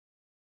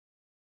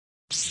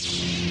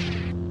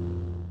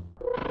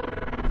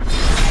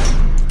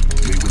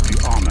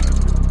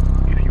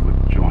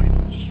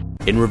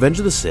In Revenge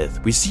of the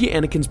Sith, we see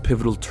Anakin's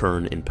pivotal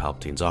turn in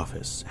Palpatine's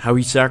office, how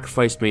he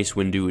sacrificed Mace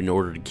Windu in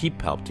order to keep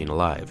Palpatine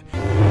alive,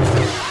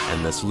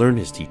 and thus learn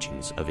his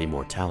teachings of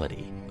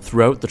immortality.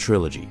 Throughout the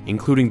trilogy,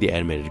 including the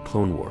animated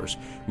Clone Wars,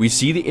 we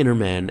see the inner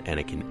man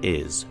Anakin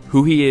is,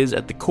 who he is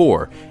at the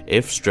core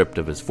if stripped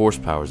of his Force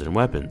powers and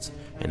weapons,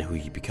 and who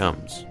he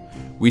becomes.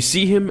 We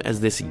see him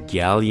as this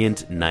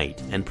gallant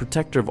knight and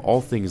protector of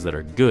all things that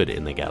are good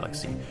in the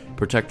galaxy,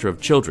 protector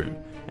of children,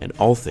 and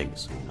all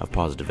things of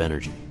positive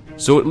energy.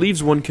 So it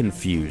leaves one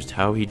confused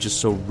how he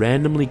just so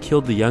randomly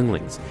killed the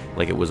Younglings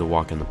like it was a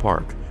walk in the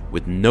park,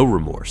 with no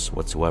remorse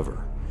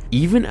whatsoever.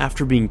 Even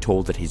after being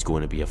told that he's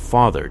going to be a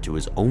father to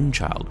his own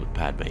child with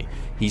Padme,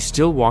 he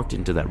still walked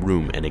into that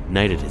room and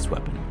ignited his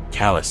weapon,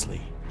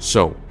 callously.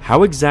 So,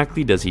 how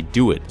exactly does he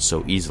do it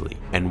so easily?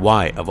 And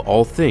why, of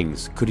all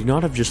things, could he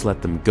not have just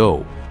let them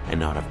go and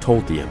not have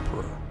told the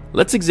Emperor?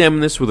 Let's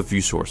examine this with a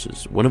few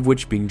sources, one of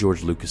which being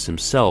George Lucas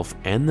himself,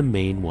 and the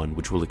main one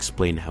which will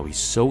explain how he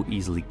so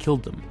easily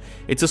killed them.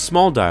 It's a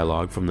small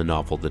dialogue from the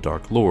novel The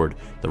Dark Lord,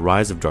 The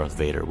Rise of Darth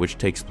Vader, which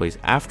takes place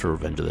after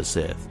Revenge of the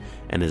Sith,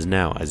 and is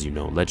now, as you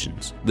know,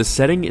 Legends. The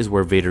setting is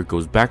where Vader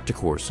goes back to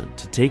Coruscant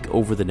to take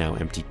over the now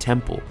empty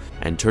temple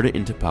and turn it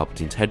into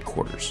Palpatine's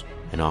headquarters,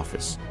 an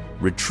office,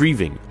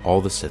 retrieving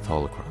all the Sith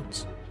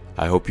holocrons.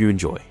 I hope you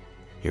enjoy.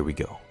 Here we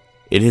go.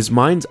 In his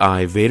mind's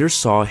eye, Vader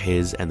saw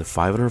his and the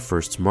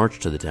 501st march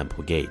to the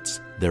temple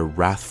gates, their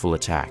wrathful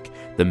attack,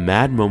 the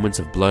mad moments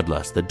of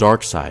bloodlust, the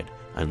dark side,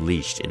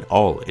 unleashed in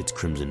all its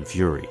crimson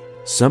fury.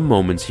 Some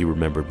moments he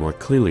remembered more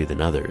clearly than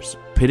others,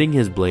 pitting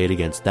his blade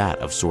against that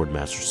of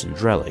Swordmaster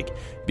Sindralig,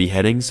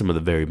 beheading some of the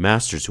very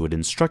masters who had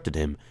instructed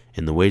him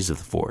in the ways of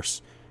the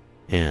Force,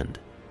 and,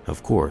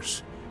 of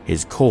course,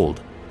 his cold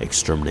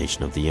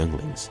extermination of the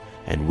Younglings,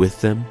 and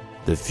with them,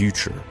 the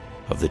future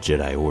of the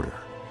Jedi Order.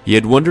 He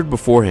had wondered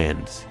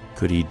beforehand,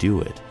 could he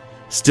do it?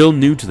 Still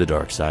new to the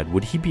dark side,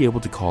 would he be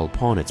able to call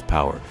upon its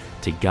power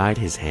to guide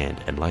his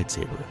hand and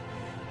lightsaber?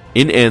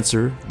 In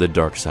answer, the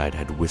dark side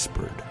had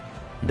whispered,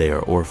 "They are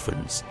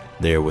orphans.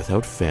 They are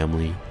without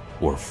family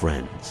or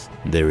friends.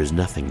 There is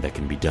nothing that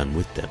can be done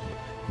with them.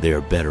 They are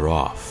better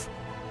off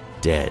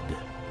dead."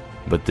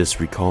 But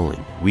this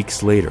recalling,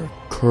 weeks later,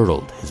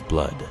 curdled his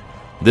blood.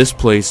 This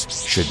place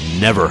should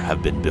never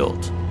have been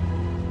built.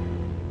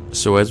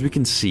 So as we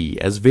can see,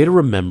 as Vader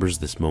remembers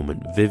this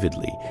moment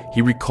vividly,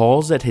 he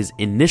recalls that his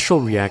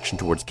initial reaction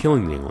towards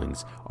killing the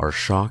Younglings are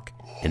shock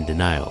and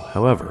denial.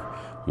 However,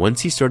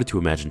 once he started to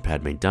imagine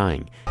Padme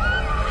dying,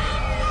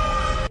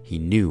 he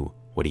knew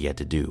what he had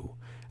to do.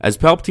 As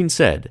Palpatine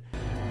said,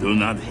 "Do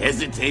not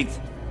hesitate,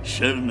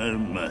 show no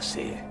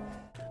mercy."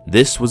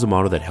 This was a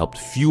motto that helped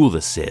fuel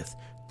the Sith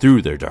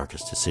through their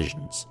darkest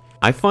decisions.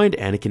 I find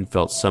Anakin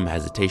felt some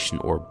hesitation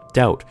or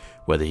doubt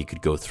whether he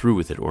could go through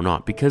with it or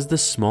not, because the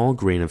small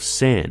grain of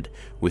sand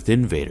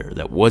within Vader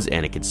that was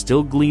Anakin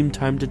still gleamed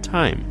time to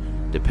time,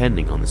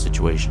 depending on the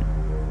situation.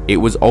 It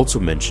was also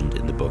mentioned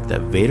in the book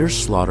that Vader's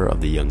slaughter of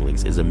the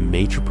Younglings is a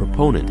major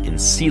proponent in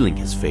sealing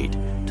his fate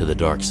to the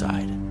dark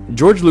side.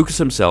 George Lucas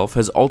himself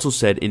has also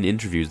said in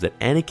interviews that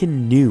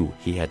Anakin knew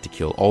he had to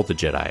kill all the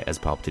Jedi as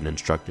Palpatine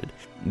instructed,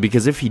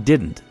 because if he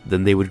didn't,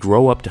 then they would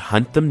grow up to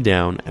hunt them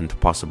down and to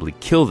possibly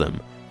kill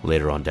them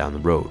later on down the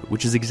road,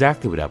 which is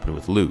exactly what happened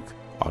with Luke,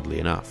 oddly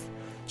enough.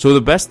 So the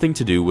best thing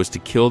to do was to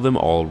kill them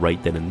all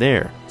right then and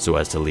there, so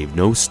as to leave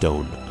no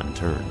stone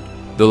unturned.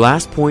 The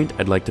last point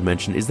I'd like to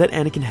mention is that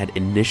Anakin had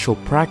initial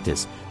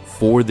practice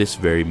for this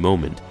very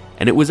moment,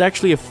 and it was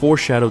actually a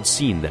foreshadowed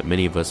scene that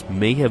many of us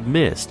may have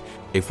missed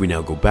if we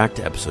now go back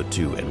to Episode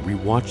 2 and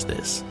rewatch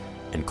this,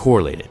 and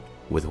correlate it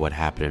with what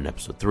happened in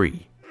Episode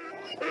 3.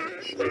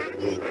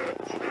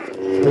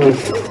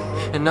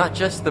 And not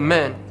just the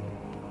men,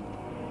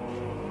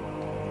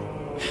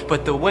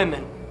 but the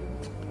women.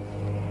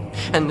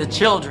 And the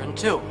children,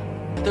 too.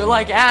 They're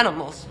like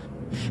animals.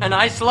 And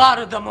I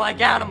slaughtered them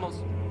like animals.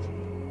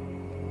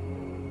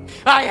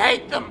 I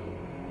hate them!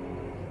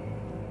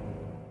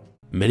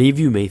 Many of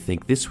you may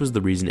think this was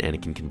the reason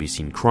Anakin can be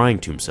seen crying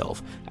to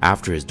himself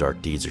after his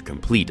dark deeds are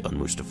complete on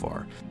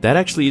Mustafar. That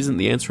actually isn't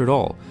the answer at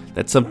all.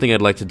 That's something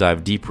I'd like to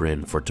dive deeper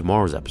in for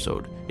tomorrow's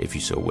episode, if you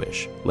so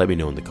wish. Let me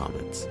know in the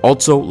comments.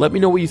 Also, let me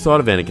know what you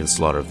thought of Anakin's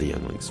slaughter of the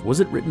Younglings. Was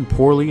it written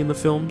poorly in the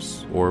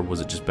films, or was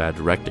it just bad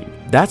directing?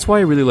 That's why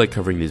I really like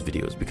covering these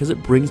videos, because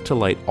it brings to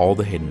light all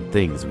the hidden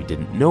things we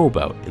didn't know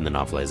about in the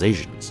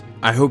novelizations.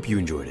 I hope you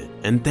enjoyed it,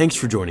 and thanks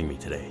for joining me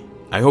today.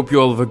 I hope you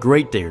all have a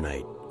great day or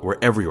night,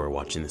 wherever you are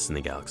watching this in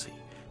the galaxy.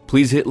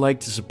 Please hit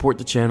like to support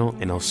the channel,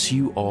 and I'll see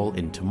you all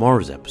in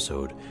tomorrow's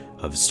episode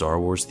of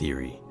Star Wars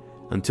Theory.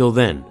 Until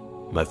then,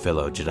 my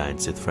fellow Jedi and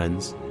Sith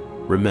friends,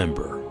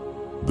 remember,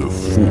 the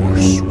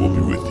Force will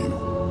be with you,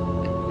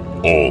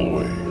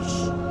 always.